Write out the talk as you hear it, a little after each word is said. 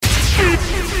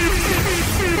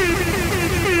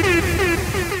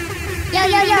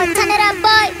Turn it up,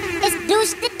 boy. It's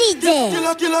Dush the DJ.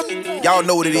 Y'all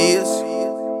know what it is.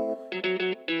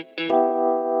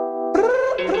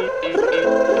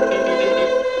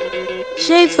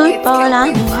 Shea football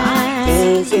on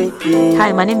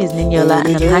Hi, my name is Ninyola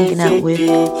and I'm hanging out with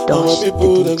Dush the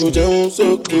DJ.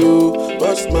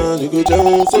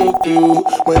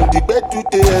 When the bed to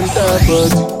the enter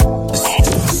body,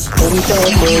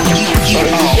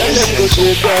 go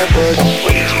shake your body.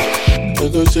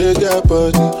 Go shake your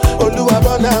body.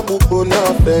 Oluwabana mukuna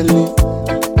feli.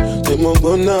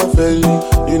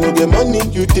 You know the money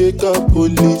you take up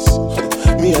police.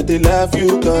 Me I dey love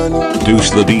you gone.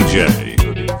 Dush the DJ.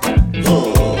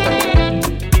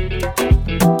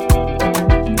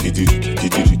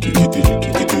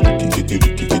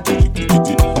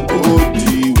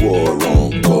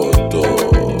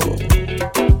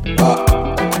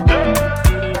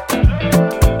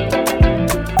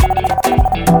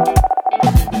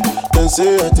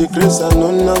 Say I take grace and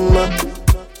no nama,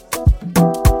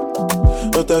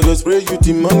 but I go spray you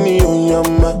the money on your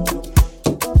ma.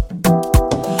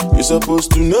 You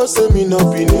supposed to know, say me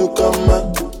not be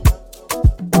newcomer.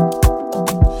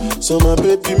 So my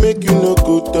baby make you no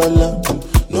go dollar,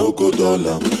 no go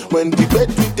dollar. When the bed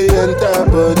with the enter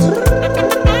body,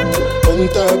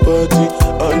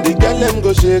 on the girl them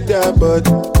go shake their body,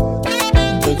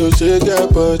 they go shake their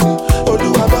body.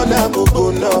 Oluwabana go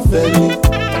na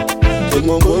feli.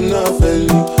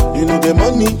 You know the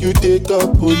money you take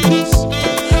up police.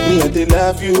 Me and they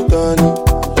love you gone.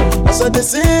 As I they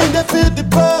sing, they feel the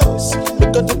pulse.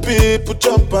 Look at the people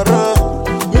jump around.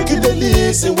 Make you they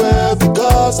listen well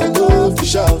because I know if you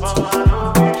shout.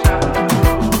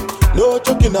 No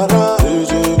joking around.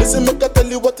 Listen, make I tell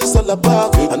you what it's all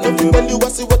about. I know you tell you I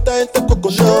see what I ain't the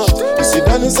coconut. You sit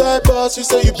down inside boss, you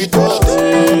say you be boss.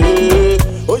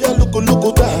 Oh yeah, look da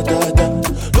da da.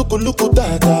 Look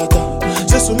da da da.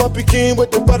 Say suma pikin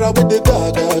with the para with the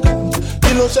gaga.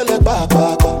 Kilo shele ba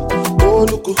ba ba. Oh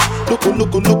look da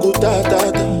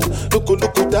da da. Look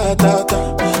da da da.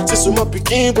 Say suma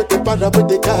pikin with the para with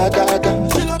the gaga.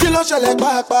 Kilo shele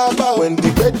ba ba ba. When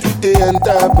the bed with the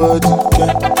enter body,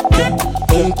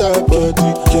 enter body.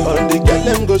 On the girl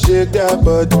them go shake their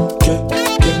body,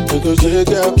 go shake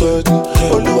their body.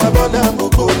 Oluwabana mo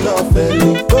go na feli.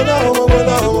 Go na.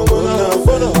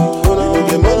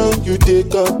 The money you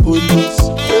take up police.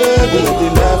 Yeah, they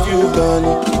love you gone.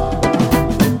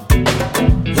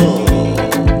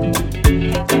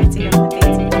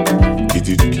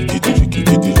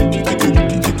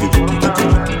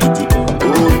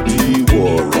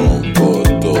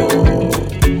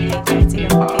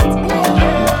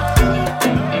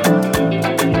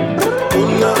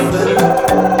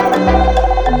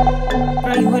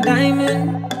 Are you a diamond?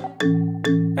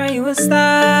 Are you a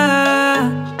star?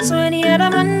 So any other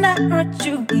man that hurt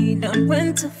you, he done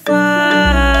went too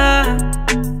far.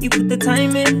 You put the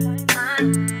time in,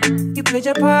 you played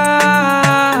your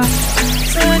part.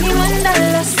 So anyone that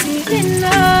lost you, they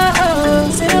know.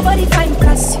 So nobody find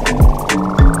past you.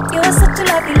 You are such a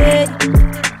lovely lady,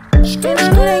 and I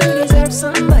know that you deserve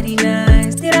somebody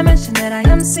nice. Did I mention that I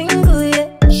am single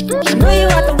yet? I know you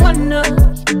are the one, no.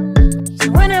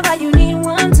 So whenever you need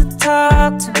one to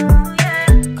talk to,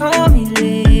 call me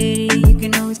lady, you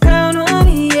can always count on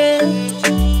me, yeah.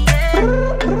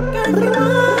 Girl, if you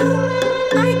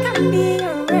want, I can be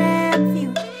your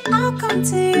refuge. I'll come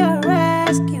to your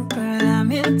rescue, girl, I'm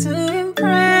here to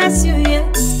impress you, yeah.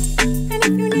 And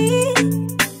if you need,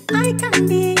 I can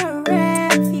be your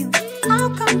refuge. I'll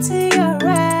come to your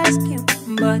rescue,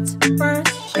 but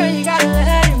first, girl, you gotta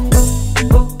let him go.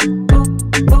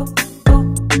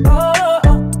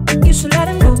 You should let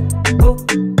him go.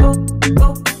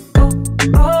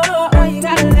 You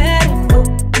gotta let him go.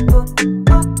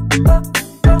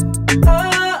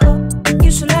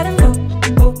 You should let him go.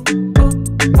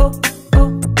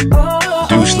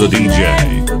 Dush the DJ.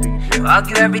 You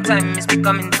argue every time, it's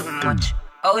becoming too much.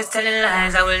 Always telling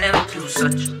lies, I will never do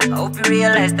such. I hope you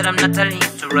realize that I'm not telling you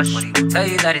to rush. But he will tell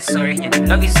you that it's sorry and he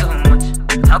love you so much.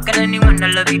 How can anyone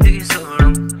that love you do you so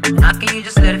wrong? And how can you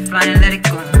just let it fly and let it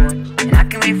go on? And I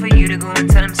can't wait for you to go and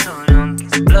tell him so long.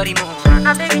 It's a bloody moment.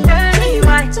 Now baby, tell me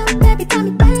why. So baby, tell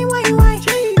me why. Why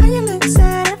you look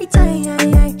sad every time?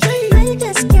 Why you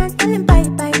just can't tell him bye.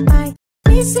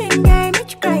 Me sing, I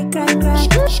make you cry.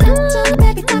 So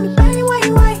baby, tell me why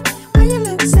you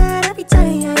look sad every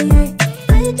time?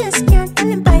 Why you just can't tell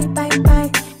him bye.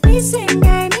 Me sing,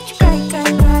 I make you cry.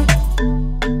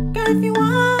 Girl, if you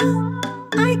want,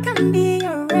 I can be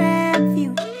your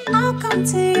refuge. I'll come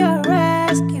to your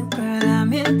rescue, girl,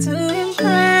 I'm here to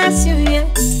impress you, yeah.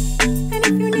 And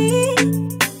if you need,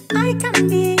 I can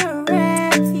be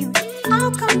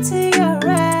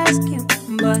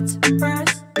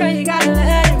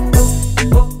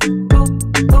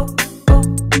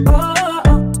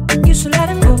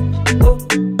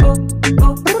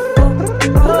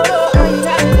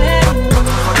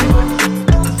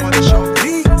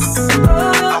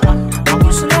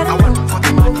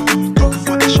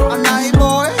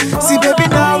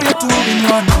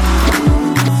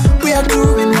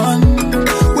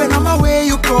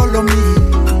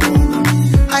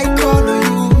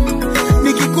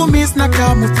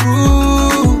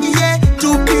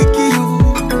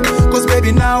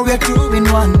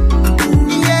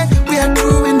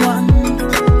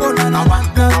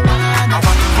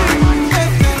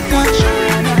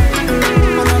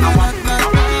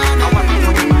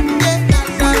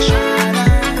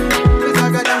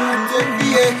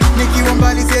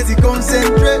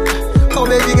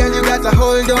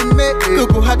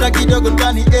Pata kidogo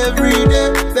ndani every day.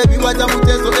 Baby wacha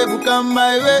mchezo ebu come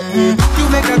my way. You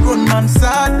make a grown man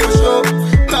sad for sure.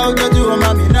 Kaujajua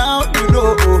mami now you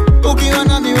know. Ukiwa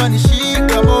nami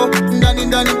wanishika mo. Ndani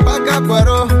mpaka kwa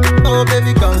roho. Oh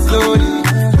baby come slowly,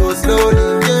 go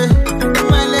slowly, yeah.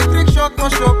 My electric shock no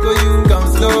shock you. Come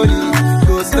slowly,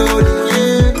 go slowly,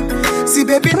 yeah. See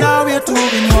baby now we are two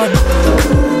in one.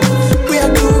 We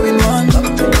are two in one.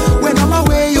 When I'm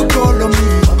away you call on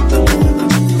me,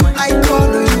 I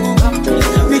call on you.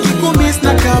 Nikiko miss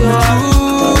na kama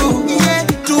tu, yeah,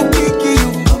 to pick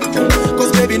you.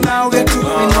 Cause baby now we are two in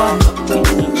one.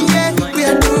 Yeah, we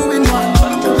are two in one.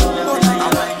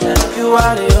 You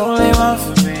are the only one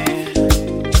for me.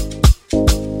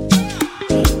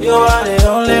 You are the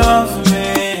only one for me.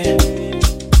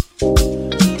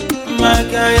 My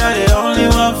girl, you're the only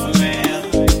one for me.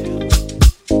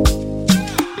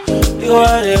 You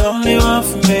are the only one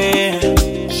for me.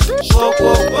 Whoa,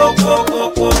 whoa, whoa, whoa, whoa,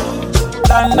 whoa.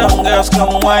 London girls,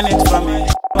 come wine it for me.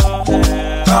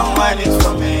 Come wine it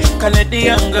for me.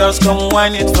 Canadian girls, come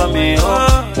wine it for me. Oh,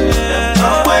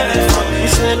 come wine it for me. You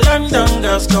say London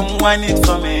girls, come wine it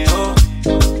for me. Oh,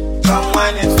 come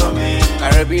wine it for me.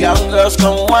 Caribbean girls,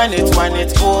 come wine it, oh,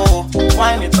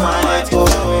 wine it,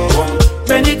 oh.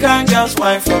 Many kind girls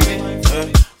wine for me.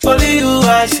 Only you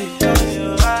I see.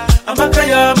 I'm a girl,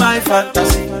 you're my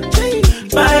fantasy.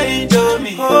 My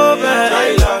Indomie. Oh, man.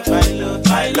 I love, I love,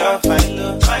 I love, I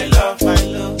love, I love, I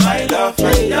love, I love,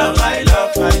 I love, I love,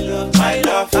 I love, I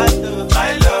love, I love, I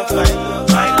love, I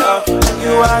love, I love.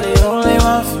 You are the only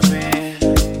one for me.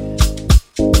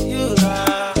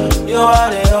 You are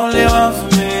the only one for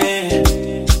me.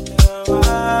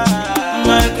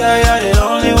 My girl, you're the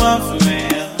only one for me.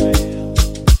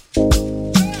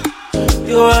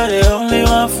 You are the only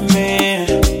one for me.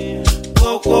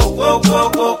 Whoa, whoa, whoa, whoa,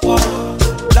 whoa, whoa.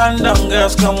 London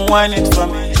girls, come wine it for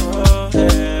me.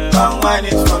 Come wine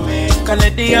it for me.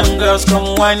 Canadian girls,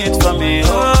 come wine it for me. Oh,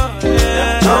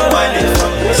 come wine it for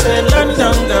me. Say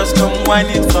London girls, come wine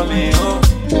it for me. Oh,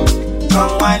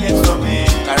 come wine it for me.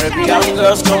 Caribbean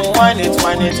girls, come wine it, oh,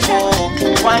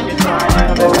 wine it,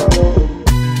 wine it.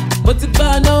 But it's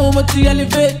bad now, but you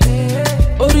elevate.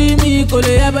 Ori mi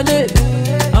kole abane.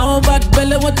 I'm bad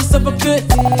belly, want to suffocate.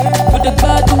 With the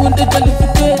bad doing the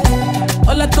jollificate.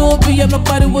 All I told me, I'm a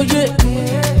party with you.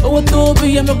 Oh, I told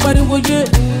me, I'm a party with you.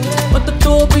 What the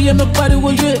told me, I'm a party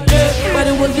with you.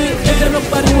 Party with you, I'm a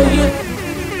party with you.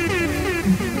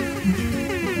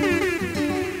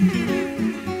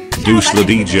 Dush the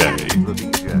DJ.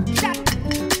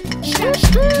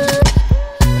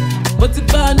 But it's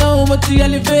bad now, but you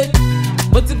elevate.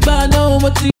 But it's bad now,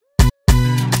 but you.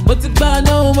 But it's bad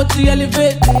now, but you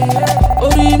elevate.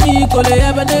 Ori mi kole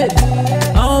abane.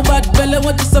 I'm bad belly,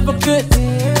 want to suffocate.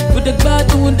 With the bad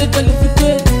doing the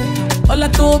jollificate. All I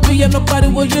told me, I'm a party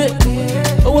with you.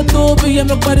 Oh, I told me, I'm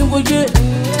a party with you.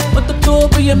 What the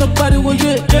told me, I'm a party with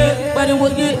you. Party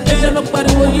with you, I'm a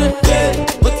party with you.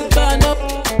 But it's bad now.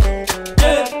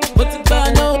 But it's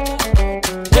bad now.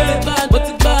 But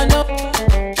it's bad now.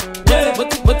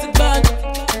 But it's bad.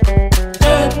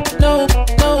 No,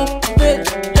 no, bitch.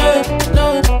 No,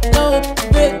 no,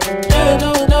 bitch. No,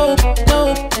 no, no,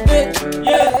 bitch.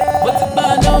 What's it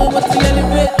bad now? What's the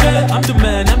elevate? I'm the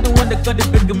man, I'm the one that got the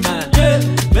bigger man.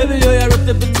 Baby, yo, I wrote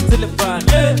the bitch until it's fine.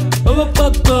 Over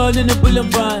popcorn in a bullion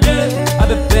van. I've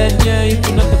been bad, yeah, if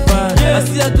you're not the fan. I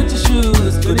see I got your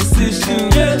shoes, go to see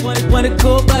shoes. Wanna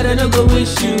go, but I don't go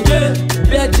wish you.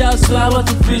 Be a job, so I want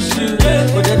to fish you.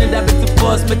 But then that bitch to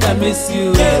boss, make I miss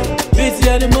you. Busy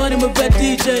in the morning, move that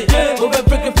DJ. Over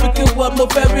freaking, what my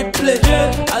favorite play.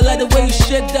 I like the way you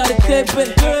shake down the tape.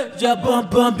 Just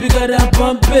bump, bigger than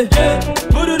bump it.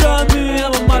 Put it on me,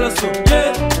 I'm a malasso.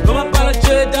 Come up, I'll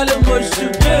trade all the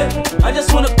motion. I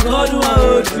just wanna call you, I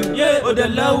hold you. Oh, the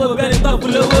love will be the top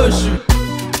of the ocean.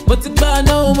 But it's bad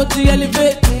now, but you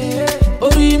elevate.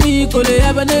 Ori mi kole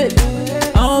abane.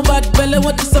 I'm bad belly,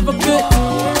 want to suffocate.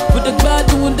 With the bad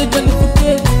doing the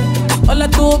jollificate. All I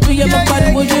told me, I'm a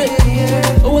party with you.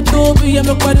 Oh, I told me, I'm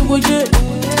a party with you.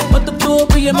 What the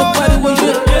told me, I'm a party with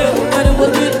you. Party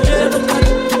with you, I'm a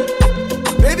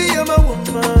party. Baby, you're my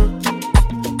woman.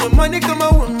 Your money come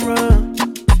out one run.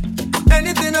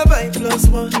 Anything I buy plus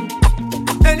one.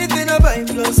 Anything I buy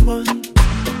plus one.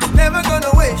 Never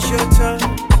gonna waste your time.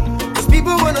 Cause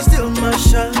people wanna steal my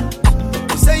shine.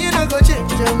 You say you're not gonna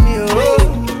change me,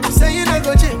 oh. You say you're not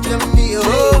gonna change me,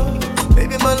 oh.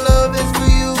 Baby, my love is for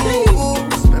you.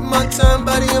 Spend my time,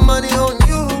 body and money on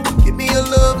you. Give me your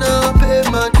love, now I pay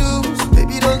my dues.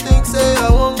 Baby, don't think, say I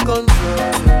won't control.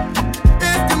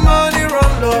 If the money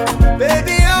run low,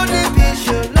 baby, I'll depict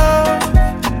your love.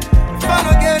 If I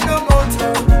don't get no more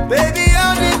time, baby,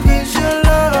 I'll depict your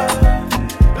love.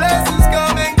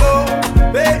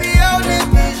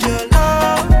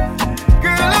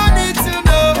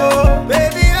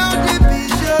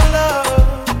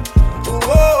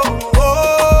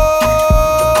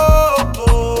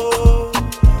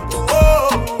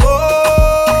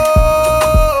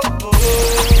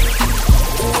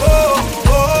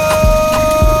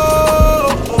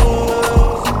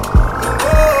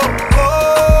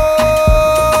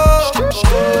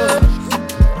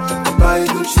 buy you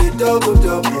Gucci double.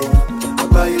 I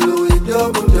buy you Louis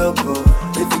double.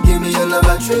 If you give me your love,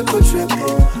 I triple.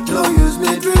 No use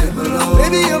me dribble. Oh.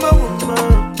 Baby, you're my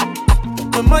woman.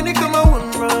 My money come my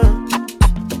woman.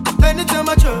 Anytime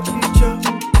I chop you.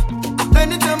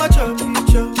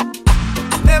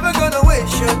 Never gonna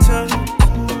waste your time.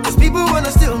 Cause people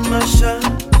wanna steal my shine.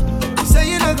 You say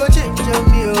you're not gonna change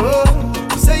on me, oh.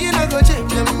 You say you're not gonna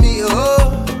change on me,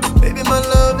 oh. Baby, my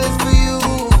love is for you.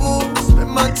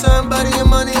 Spend my time, body and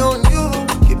money on you.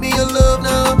 Give me your love,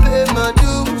 now I pay my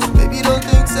dues. Baby, don't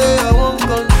think, say I won't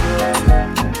control.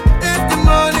 If the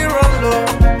money run low,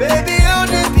 baby, I'll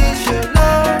need peace, your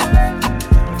love.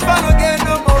 If I don't get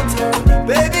no more time,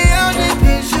 baby, I'll need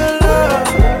peace, your love.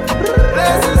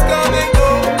 Blessings come and go,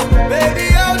 baby,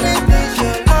 I'll need peace,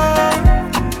 your love.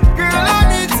 Girl, I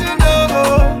need to know,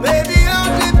 baby,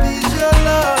 I'll need peace, your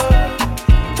love.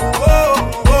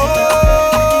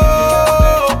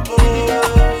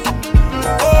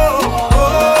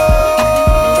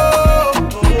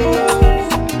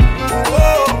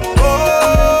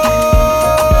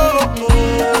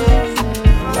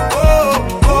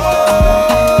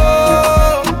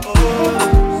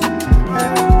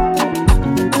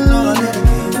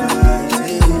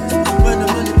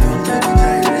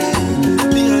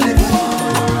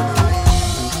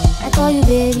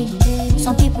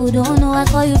 Don't know I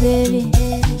call you baby.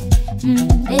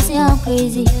 They say I'm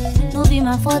crazy. No be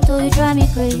my photo, you drive me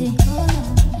crazy.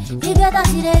 You better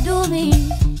see they do me.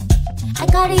 I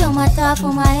carry on my top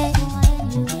on my head.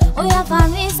 Oh yeah, for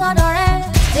me so the red.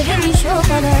 They give me show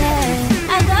for the red.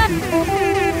 I got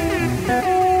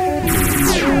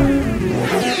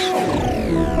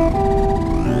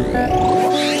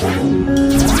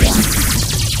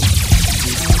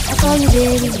I call you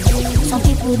baby. Some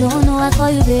people don't know I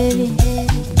call you baby.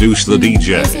 Dush the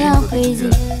DJ. They say I'm crazy.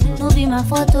 No be my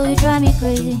photo, you drive me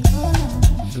crazy.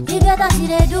 You better see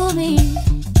they do me.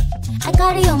 I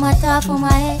carry on my top on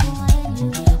my head.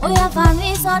 Oh yeah, for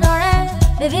me so the red.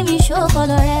 Baby, me show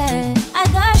color red. I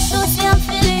got to see I'm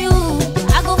feeling you.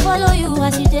 I go follow you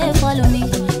as you dare follow me.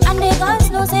 And the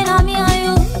guys know say not me and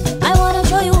you. I wanna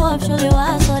show you up, show you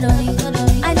what's on me.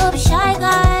 I know the shy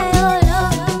guy, oh no.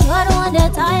 You're the one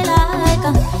that I like.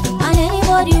 And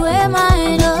anybody wear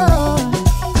mine, oh.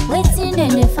 Waiting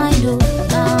then they find you.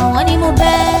 Want him more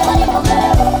bad,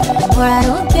 or I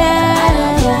don't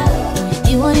care.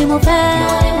 You want him more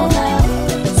bad,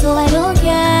 so I don't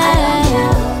care.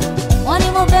 Want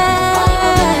him more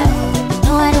bad,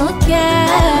 no I don't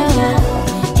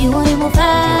care. You want him more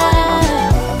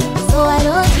bad, so I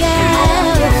don't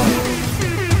care.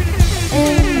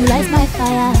 Hey, you light my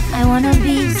fire. I wanna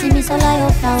be, see me so like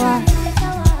your flower.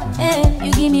 Hey,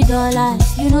 you give me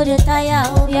dollars, you know the tire,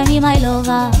 oh, you need my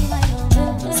lover.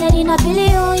 Said in a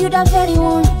billion, you the very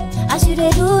one. As you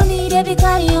they do me, they be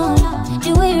carry on.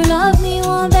 The way you love me,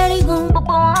 one very gone.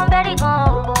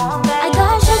 I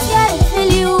got shots, yeah, I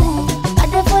feel you. I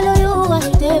they follow you, as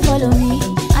you they follow me.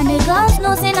 And the girls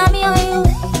know say not me or you.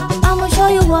 I'ma show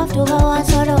you off to go and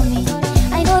sort of me.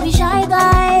 I know be shy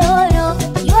guy, oh no.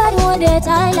 You are the one that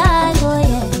I like, oh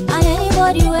yeah. And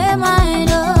anybody wear mine,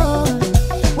 oh.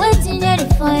 Waiting there to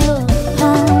find you.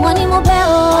 Want him more bad,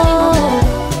 oh.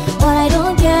 But I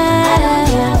don't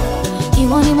care. You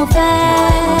want him more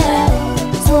bad,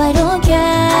 so I don't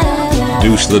care.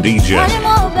 Dush the DJ. Want him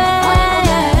more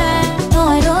bad, no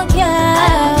I don't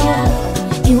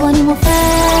care. You want him more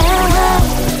bad,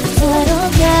 so I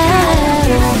don't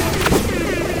care.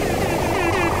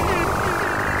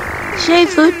 Shea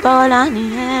football on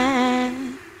the air.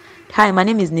 Hi, my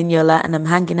name is Ninyola and I'm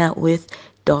hanging out with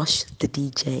Dush the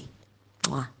DJ.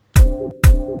 Mwah.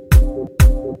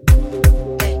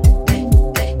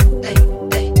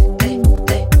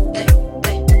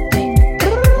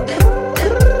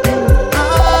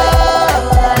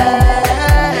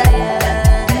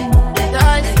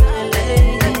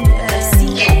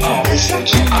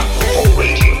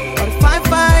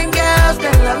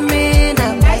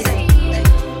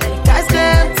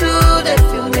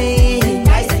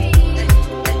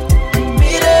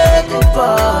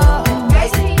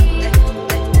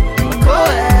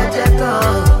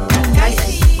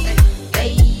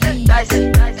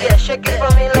 Shake it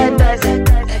for me like dice.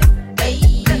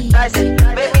 Dice.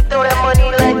 Make me throw that money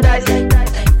like dice.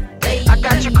 I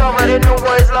got you covered in the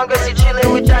world as long as you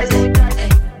chillin' with dice.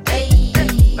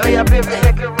 Oh yeah, baby,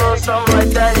 make it roll something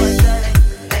like dice.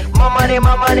 My money,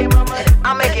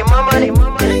 I'm making my money.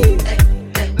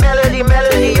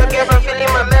 Melody, your girlfriend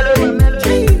feeling my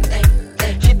melody.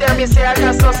 She tell me say I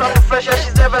got something fresher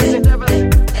she's ever seen.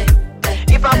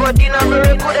 If I bought dinner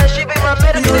very good, then she be my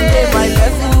medicine. You know my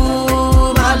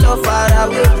level, my love far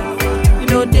away. You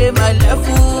know they my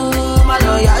level,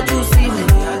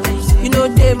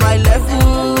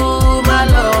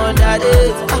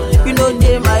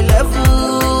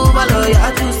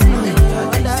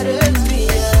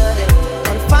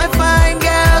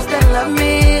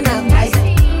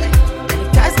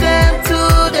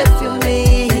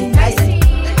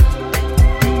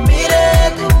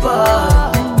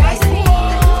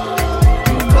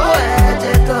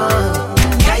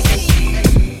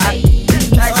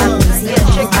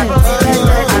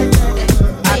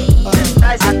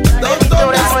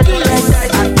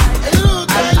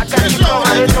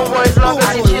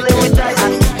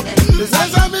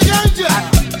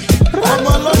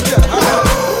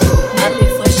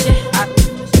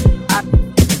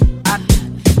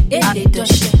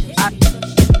 Dush.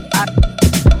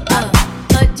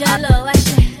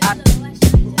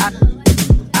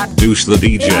 Dush the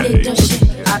DJ.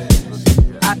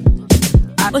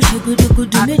 Ó ṣe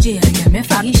gudugudu méje àyà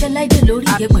mẹ́fà iṣẹ́ láìdé lórí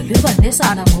ìyẹn pẹ̀lú Vanessa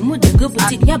làwọn múdùgú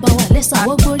bùtì yàbá wà lẹ́sà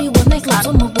wọ́n gbórí wọ nightclub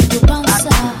tó mọ gbogbo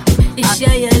báńsà.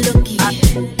 Iṣẹ́ yẹn lókì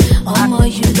ọmọ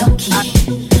yìí lọ́kì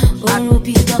oorun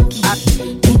bí dọ́kì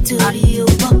nítorí ó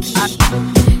bọ́kì.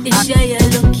 Iṣẹ́ yẹn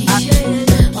lókì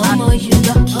ọmọ yìí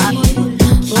lọ́kì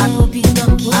oorun bí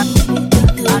dọ́kì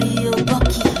nítorí ó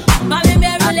bọ́kì. Mami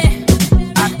bẹ́rùlẹ̀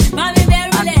mami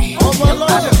bẹ́rùlẹ̀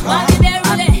mami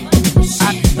bẹ́rùlẹ̀.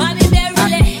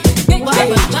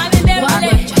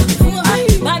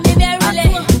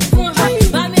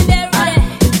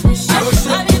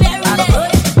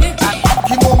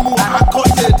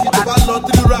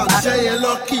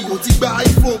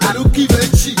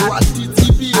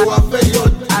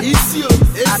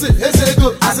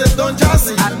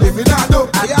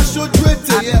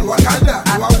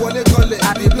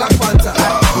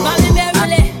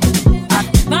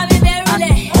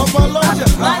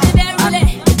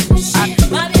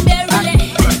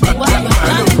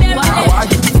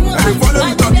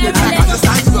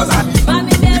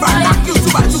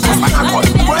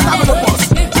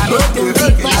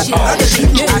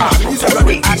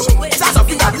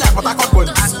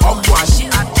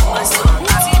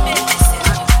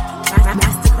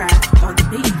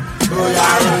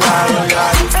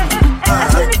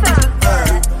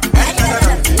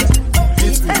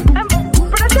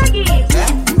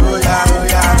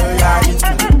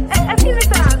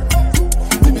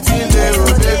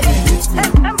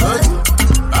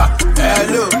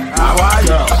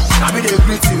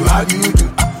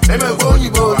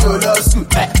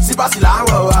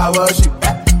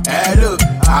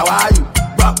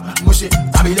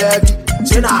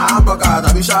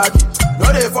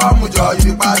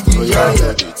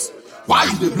 Why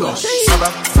you the blush? Saba,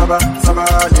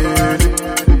 lele.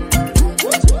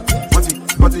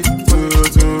 Moti,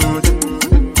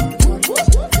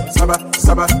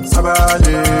 Saba,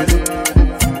 lele.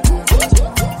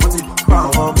 Moti,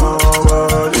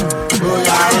 wale. Oh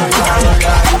yeah.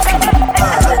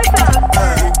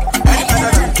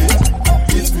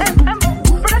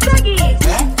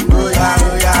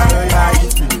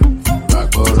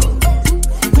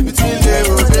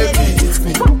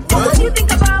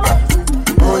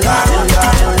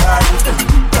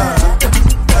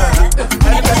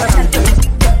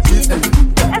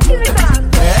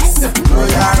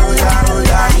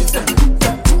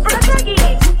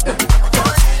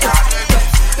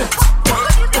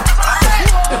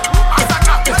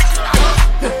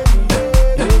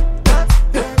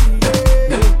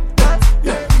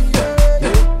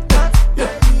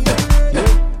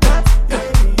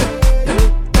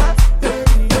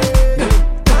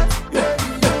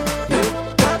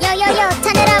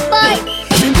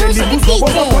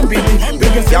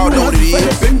 Y'all know what it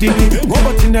is.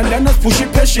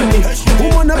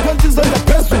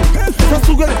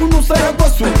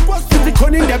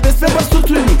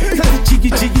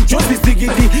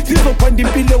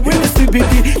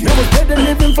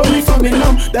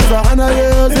 That's 100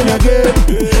 years in a game.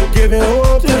 Giving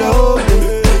hope to the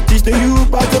hopeless. Teach the youth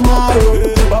about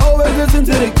tomorrow, but always listen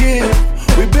to the kids.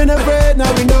 We've been afraid,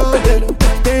 now we know that.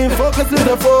 Staying focused to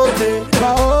the 40.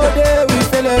 My whole day we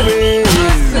celebrate.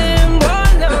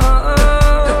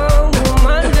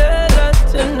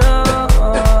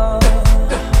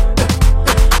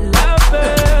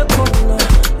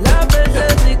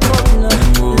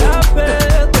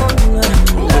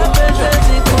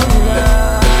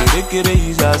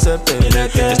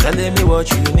 Just telling me what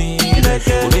you need.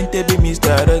 Wouldn't they be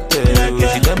misdirected?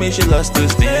 She tell me she lost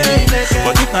this thing,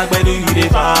 but if not, why do you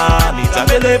define? It's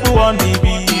available on the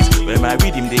beats. When my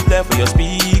rhythm they play for your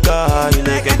speaker, you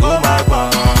like a go my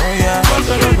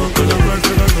one.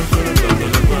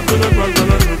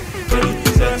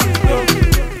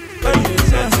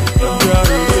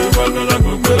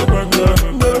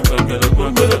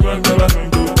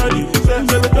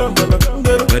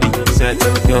 Ready, set,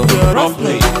 go, rough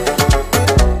play.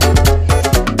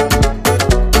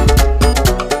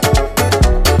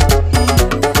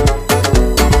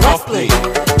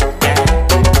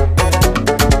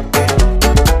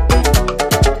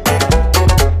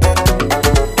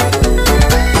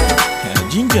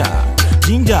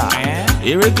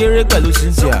 Ereke pẹ̀lú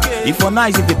Cynthia. If for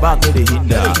nice, if the back no dey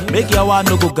hinder. Make your one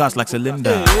no go gas like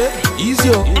cylinder.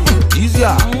 Easier.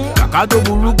 Kado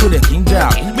burugo the kinja.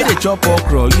 Me the chop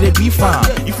okra, you the beef farm.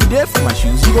 If you there for my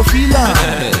shoes, you go feel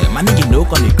am. My nigga no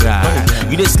on the cry.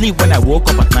 You dey sleep when I woke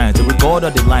up at night to record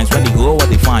all the lines when they go what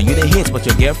they find. You the hate, but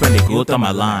your girlfriend they go to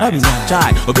my line.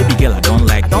 Child, oh baby girl, I don't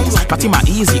like this. Party my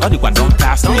easy, all the one don't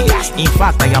pass me. In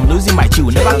fact, I am losing my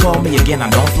chill. Never call me again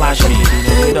and don't flash me.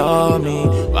 You know me.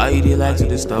 Why you dey like to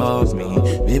disturb me?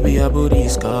 Baby, your booty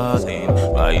is calling.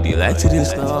 Why you dey like to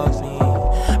disturb me?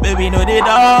 Baby, no they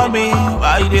don't me.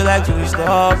 Why you dey like to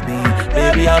disturb me?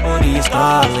 Baby, your booty is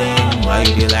calling. Why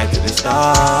you dey like to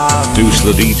disturb me? Dush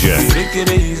the DJ.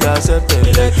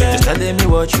 Just telling me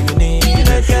what you need.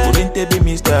 Wouldn't they be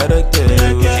misdirected?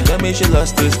 She tell me she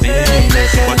lost this thing.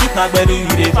 But if not better, you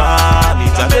dey find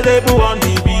it. Available on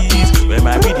the beat. When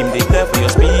my rhythm they play for your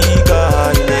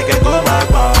speaker, you like a go my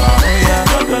bar.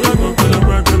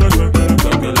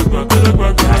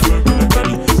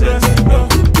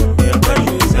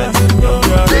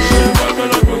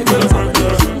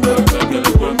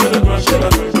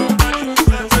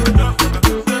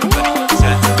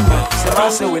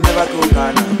 Say we never go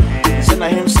Ghana. Say na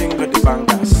him sing with the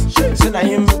bangers. Say na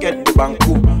him get the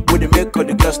banku. With the make all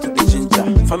the girls to the ginger.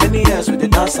 For many years with the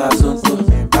dancers on tour.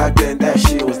 Back then that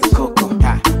shit was the cocoa.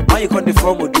 Now you got the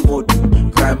form with the mode.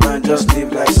 Cry man, just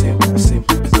live like simple.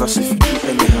 Because if you do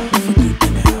anyhow,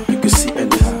 you can see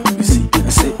anyhow, you see. I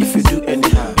say if you do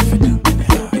anyhow,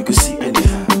 you can see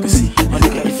anyhow, you can see. Only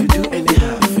if you do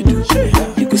anyhow,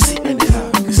 you can see anyhow,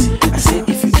 you can see. I say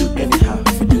if you do anyhow,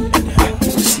 you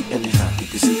can see anyhow.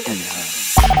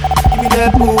 Give me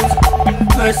that booze,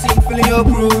 mercy, feeling your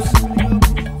bruise.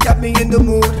 Got me in the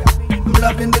mood, I'm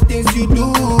loving the things you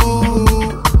do.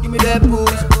 Give me that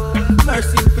booze,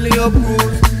 mercy, feeling your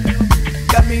bruise.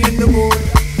 Got me in the mood,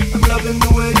 I'm loving the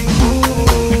way you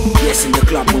move. Yes, in the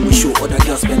club when we show other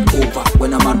girls bend over.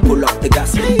 When a man pull up, the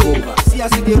gas bend over. See I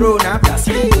see the road now, gas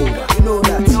bend over. You know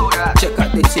that. Check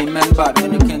out the team, man, bad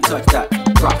when you can't touch that.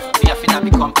 Rough, me I finna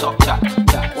become top chat.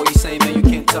 What you say, man, you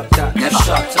can't touch that. Never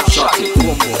shot it,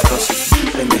 one more. Cause if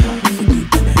you do anyhow,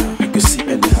 you can see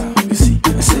anyhow, you see.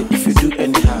 I say if you do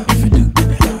anyhow,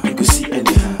 you can see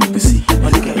anyhow, you see.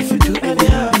 Only if you do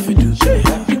anyhow,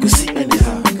 you can see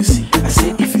anyhow, you see. I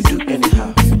say if you do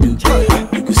anyhow,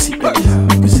 you can see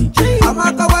anyhow, you see. I'm a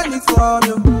when it's from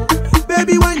you,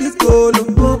 baby when it's cold.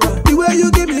 The way you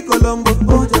give me Colombo,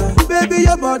 baby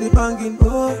your body banging.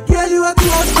 Girl you are too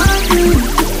outstanding,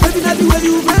 baby that's the way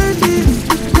you bend it.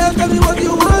 Girl tell me what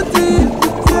you wanting,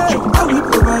 yeah, I will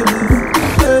provide it.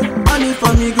 Yeah, I need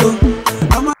for me go,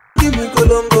 I'm a give me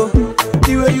Colombo.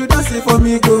 The way you dance it for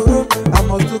me go, I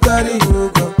must to carry you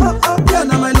go. Yeah,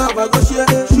 now my love I go share,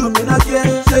 show me not care.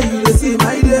 Say you dey see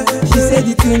my day. She said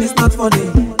the thing is not funny.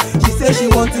 She said she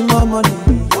wanting more money.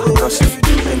 Cause if you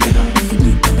do anyhow,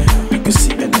 you can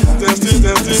see anyhow.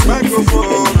 Testing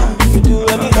microphone. If you do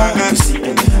anyhow, you can see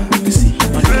anyhow. You can see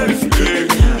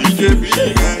anyhow. DJ B, you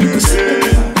can see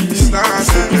anyhow. It's not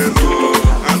saying go.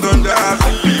 And on that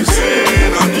you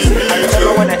say on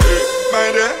the beat. My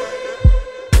dear,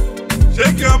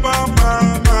 shake your bum,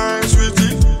 my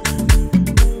sweetie.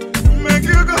 Make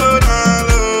you go down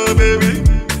low, baby.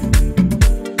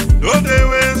 Don't they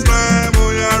waste time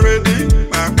when you're ready.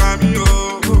 Back by me,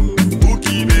 oh,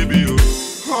 Bookie, baby, oh,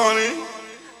 honey.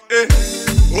 Eh.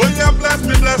 Oh, yeah, bless me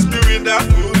with that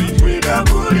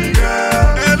booty, girl.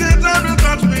 Anytime you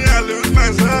touch me, I lose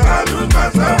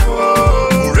myself,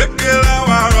 oh. Regular,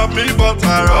 rub me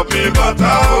butter,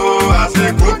 oh. I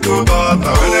say cocoa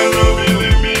butter. When they don't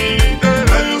believe me,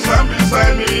 then you stand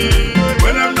beside me.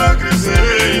 When I'm not crazy, oh,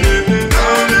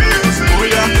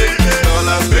 yeah, take these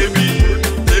dollars, baby.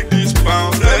 Take these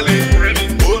pounds,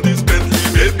 sterling. Hold this Bentley,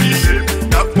 baby.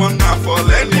 That one not for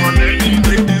Lenny.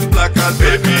 Take this black card,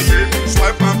 baby.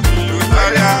 Swipe and feel you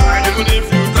tired. Even if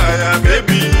you tired,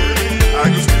 baby, I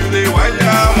just feel the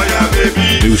wire, baby.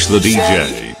 Dush the DJ.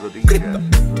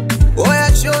 Oh,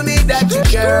 yeah, show me that you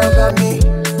care about me.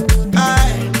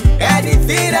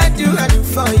 Anything I do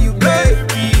for you,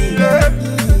 baby.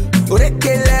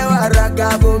 Orekelewa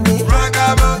ragabomi,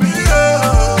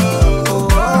 oh,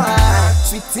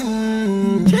 sweet.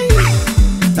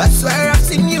 That's why I've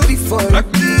seen you before. Yeah,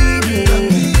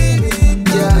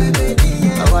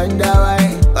 I wonder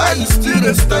why you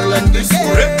still style on this.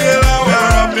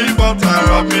 Rub me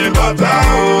butter,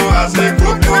 oh, I say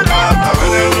cocoa butter. When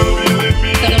they don't believe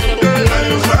me, then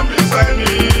you stand beside me.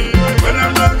 When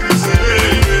I'm not crazy,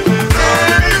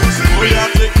 we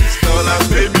are taking dollars,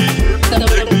 baby.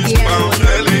 Take this pound,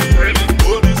 sterling.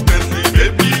 Hold this Bentley,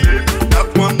 baby. That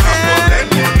one not for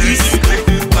Lenny. Take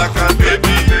this black card,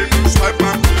 baby. Swipe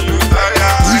and feel you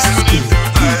tired. Even if you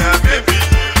tired, baby,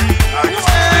 I just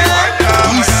feel like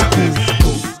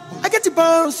baby. I get the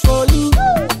bounce for you.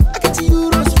 I get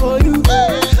euros for you. I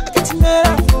get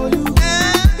naira for you.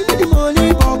 You know the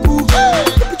money, Baku.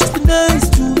 You just be nice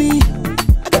to me.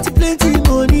 I got plenty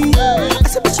money. I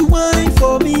said, but you wine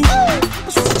for me. I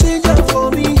should change that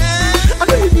for me. I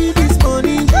know you need this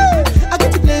money. I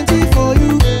get plenty for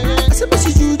you. I said, but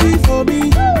you do it for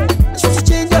me. I should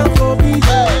change that for me.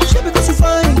 She because you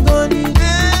find money.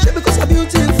 She because you're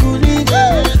beautiful.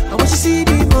 I want you see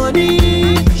the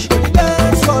money. She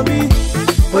dance for me.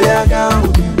 Oh yeah,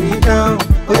 down, be down.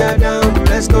 Oh yeah, down,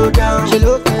 let's go down. She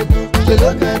look at me,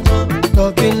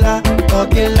 talking la.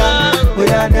 Oh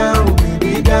yeah, down,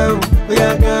 be down. Oh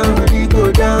yeah, down, we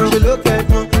go down. She look at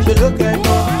me,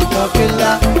 talking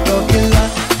la.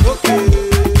 Okay.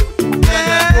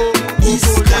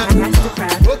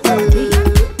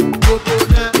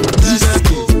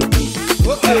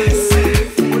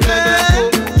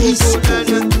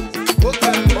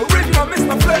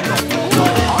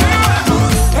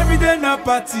 Every day na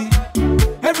party,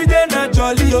 every day na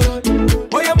jolly, yo.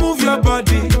 Oh, you move your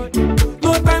body,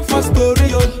 no time for story,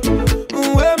 yo.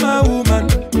 Where my woman,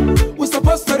 we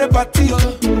supposed to the party, yo.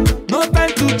 No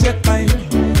time to check time.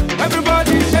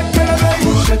 Everybody shake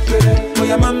it, oh,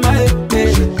 your mama,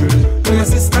 oh, your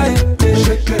sister,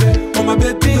 oh, my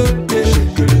baby,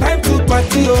 time to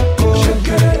party, oh,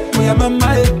 your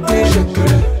mama,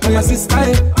 oh, your sister,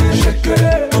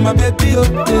 oh, my baby,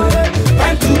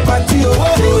 time to party, oh.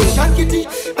 Shakity,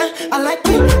 I like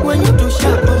it when you do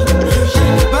sharp.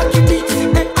 Back it,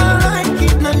 I like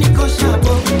it na niko sharp.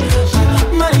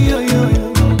 My yo yo,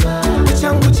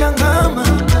 changu changama.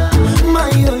 My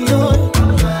yo yo,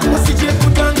 usije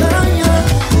kudanganya.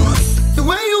 The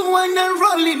way you wanna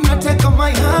roll it, na take on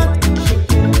my heart,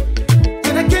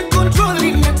 and I can't control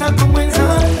it, na take on mwenza.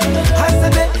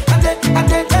 Hasade, ade.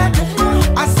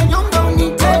 I say you don't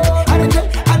need that. Ade.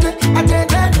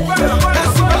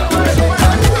 That's what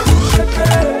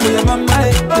your mama,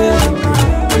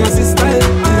 your sister,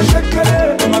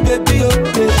 oh my baby,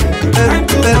 time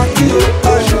to party,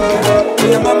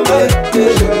 your mama,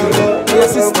 your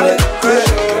sister,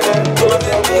 oh my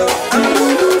baby,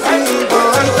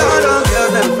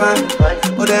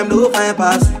 but them no fine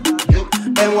pass you.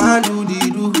 Them want do the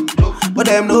do, but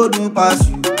them no do pass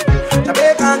you.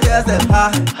 Jamaican girls them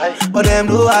high, but them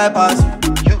no high pass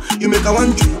you. You make a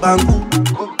one trip and go,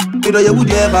 you know you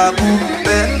would ever go.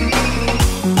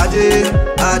 Ade,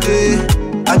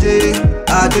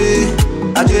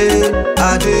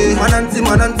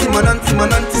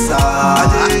 mananti sa.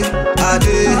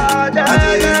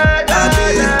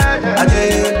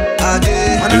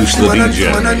 Dush the DJ.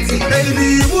 Baby,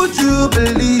 would you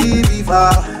believe if I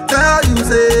tell you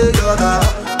say you're the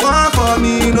one for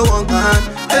me, no one can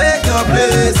take your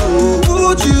place. Oh,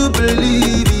 would you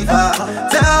believe if I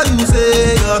tell you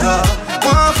say you're the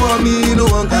one for me, no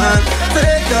one can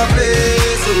take your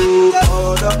place. Oh,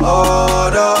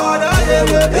 order,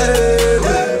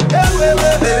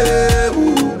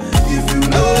 if you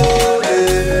know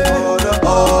it,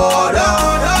 order,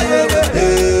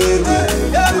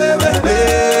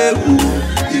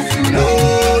 if you know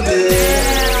it.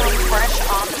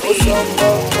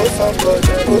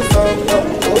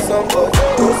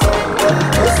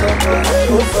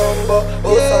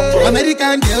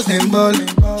 American girls them ballin',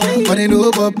 but they know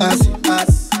about pass.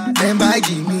 Them buy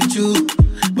Jimmy Choo,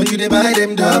 but you they buy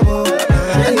them double.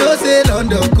 I know say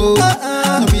London cold,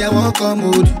 so me I won't come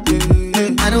out.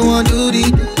 I don't want to do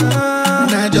it,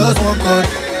 I just want cut.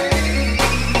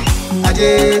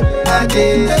 Aje,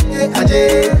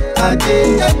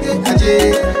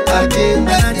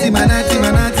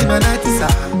 manati sa.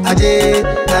 Aje,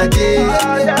 manati.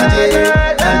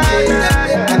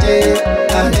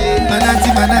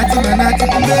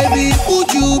 Baby, would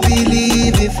you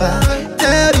believe if I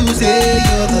tell you say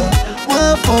you're the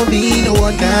one for me, no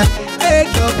one can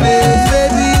take your place.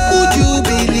 Baby, would you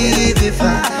believe if I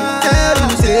tell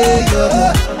you say you're the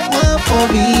one for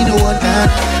me, no one can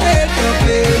take your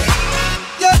place.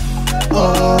 Yeah.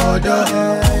 Order,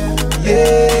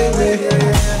 yeah, baby,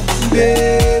 you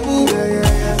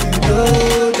know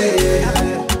that.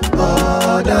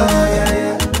 Order,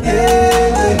 yeah,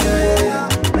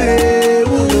 baby,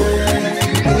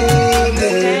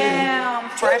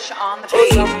 Fresh on the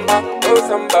beat. Oh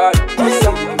somebody,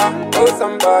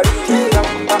 somebody. Now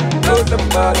girls them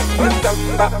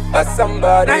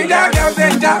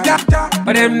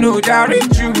but them know that it's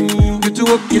true. You to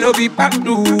work, you know be back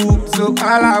do. So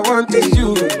all I want is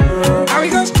you. I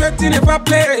will go straight in if I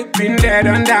play. Been there,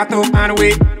 done that, oh and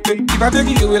away. If I take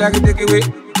it away, I can take it away.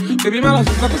 Baby, my love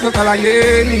is so call I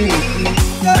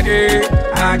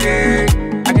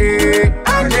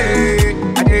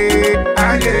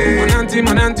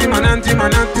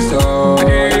Mananti, so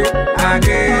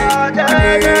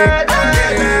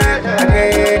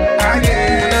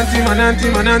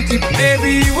mananti.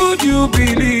 Baby, would you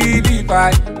believe if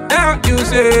I tell you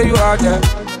say you are the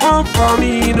one for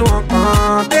me, no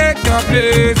one can take your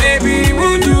place. Baby,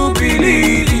 would you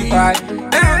believe if I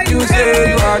tell you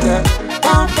say you are the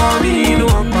one for me, no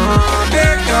one can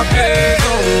take your place.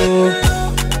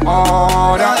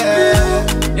 Oh, that,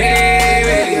 yeah,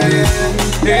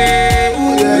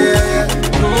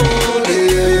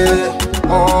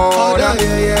 oh, that,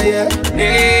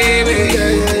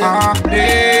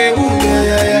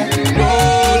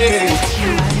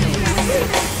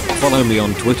 Follow me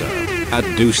on Twitter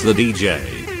 @Dush the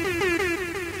DJ.